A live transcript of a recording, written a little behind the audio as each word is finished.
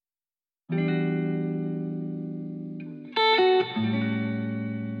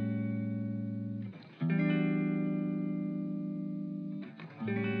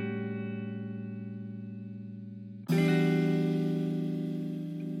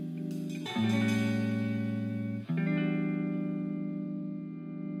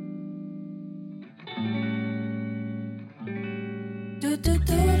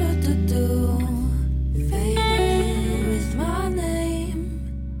Faded with my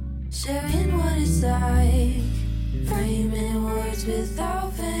name, sharing what it's like, framing words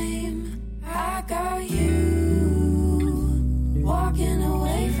without fame. I got you, walking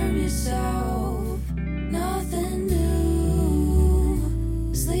away from yourself, nothing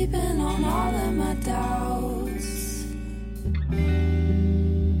new, sleeping on all of my doubts.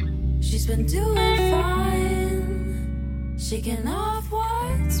 She's been doing fine, shaking off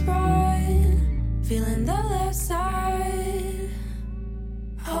what's right, feeling the left side,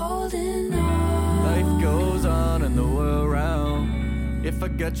 holding on. Life goes on and the world round. If I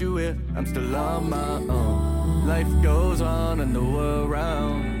got you here, I'm still on my own. Life goes on and the world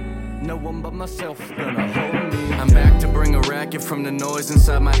round. No one but myself gonna hold me. I'm back to bring a racket from the noise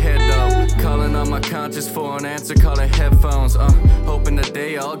inside my head though. Calling on my conscience for an answer, call it headphones. Hoping that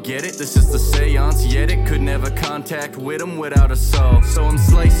they all get it, this is the seance. Yet it could never contact with them without a soul. So I'm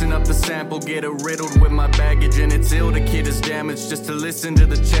slicing up the sample, get it riddled with my baggage. And it's ill, the kid is damaged just to listen to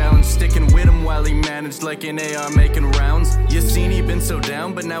the challenge. Sticking with him while he managed like an AR making rounds. You seen he been so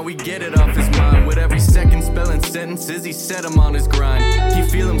down, but now we get it off his mind. With every second spelling sentences, he set him on his grind. He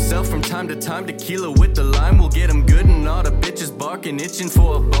feel himself from time to time, tequila with the lime will get him good. And all the bitches barking, itching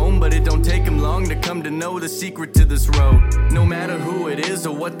for a bone. But it don't take him long to come to know the secret to this road. No matter who it is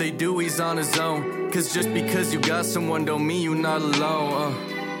or what they do, he's on his own. Cause just because you got someone don't mean you not alone.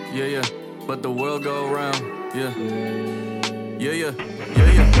 Yeah, but the world go around. Yeah.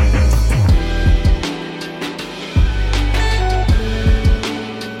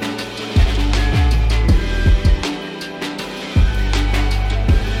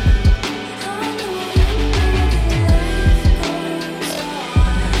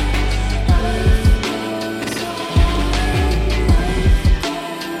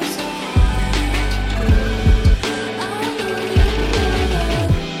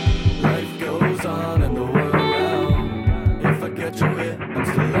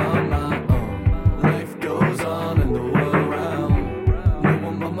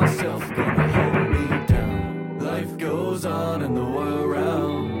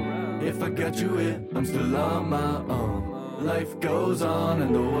 I'm still on my own. Life goes on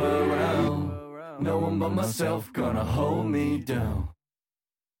and the world round. No one but myself gonna hold me down.